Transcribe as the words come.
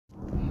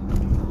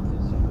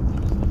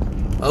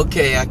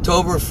Okay,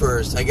 October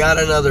 1st, I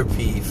got another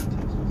peeve.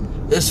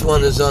 This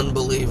one is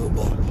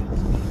unbelievable.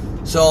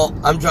 So,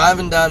 I'm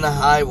driving down the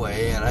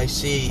highway and I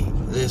see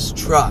this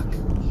truck.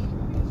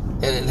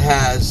 And it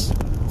has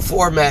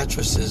 4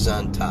 mattresses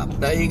on top.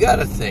 Now, you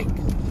gotta think,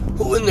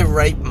 who in their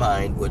right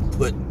mind would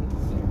put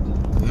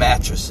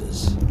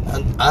mattresses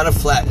on a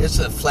flat... It's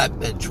a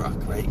flatbed truck,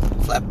 right?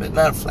 Flatbed,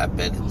 not a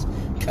flatbed.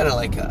 It's kind of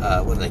like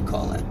a, what do they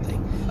call that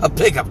thing? A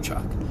pickup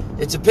truck.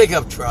 It's a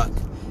pickup truck.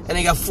 And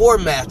they got 4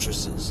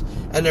 mattresses.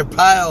 And they're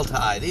piled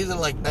high. These are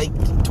like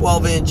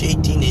 12-inch,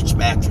 18-inch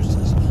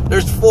mattresses.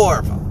 There's 4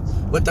 of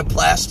them with the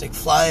plastic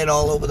flying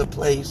all over the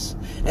place.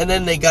 And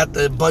then they got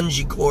the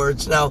bungee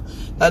cords. Now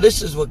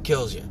this is what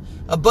kills you.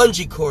 A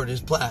bungee cord is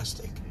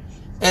plastic.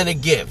 And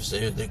it gives.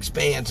 It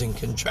expands and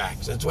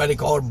contracts. That's why they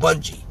call it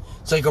bungee.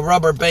 It's like a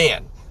rubber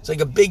band. It's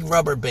like a big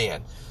rubber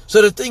band.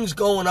 So the thing's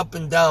going up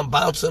and down,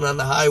 bouncing on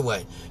the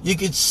highway. You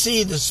could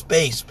see the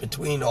space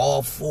between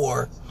all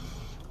 4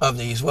 of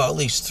these, well, at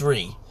least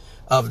 3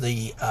 of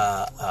the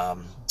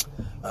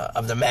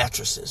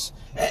mattresses.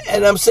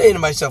 And I'm saying to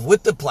myself,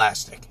 with the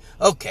plastic,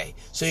 okay,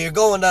 so you're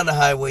going down the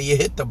highway, you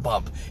hit the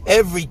bump.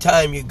 Every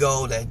time you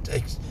go,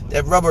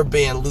 that rubber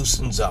band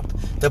loosens up.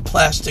 The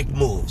plastic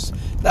moves.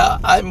 Now,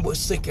 I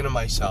was thinking to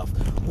myself,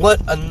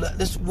 what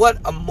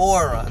a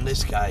moron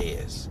this guy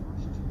is.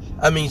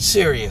 I mean,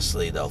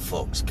 seriously, though,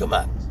 folks, come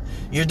on.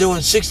 You're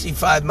doing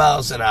 65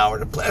 miles an hour.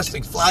 The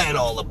plastic's flying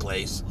all the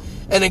place.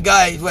 And the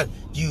guy, what,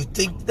 do you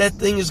think that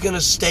thing is going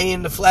to stay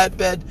in the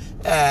flatbed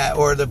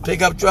or the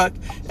pickup truck?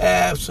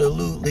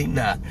 Absolutely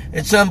not.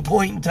 At some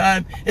point in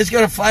time, it's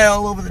going to fly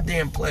all over the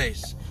damn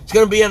place. It's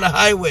going to be on the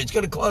highway. It's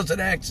going to cause an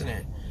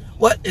accident.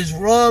 What is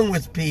wrong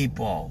with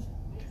people?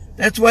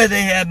 That's why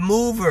they have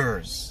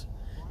movers.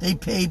 They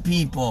pay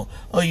people.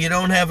 Oh, you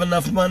don't have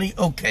enough money?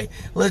 Okay,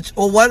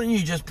 why don't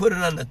you just put it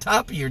on the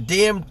top of your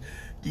damn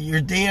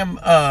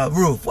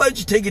roof? Why don't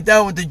you take it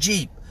down with the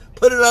Jeep?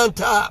 Put it on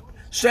top.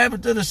 Strap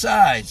it to the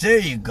sides. There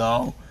you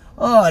go.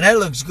 Oh, that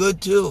looks good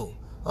too.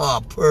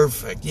 Oh,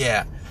 perfect.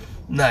 Yeah.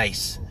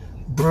 Nice.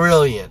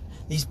 Brilliant.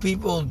 These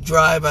people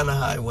drive on the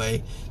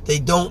highway. They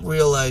don't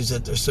realize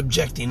that they're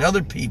subjecting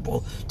other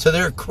people to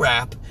their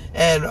crap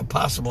and a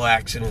possible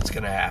accident's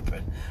going to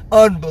happen.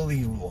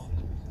 Unbelievable.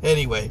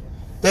 Anyway,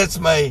 that's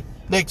my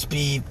next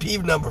peeve.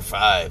 Peeve number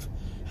 5.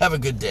 Have a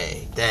good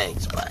day.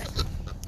 Thanks. Bye.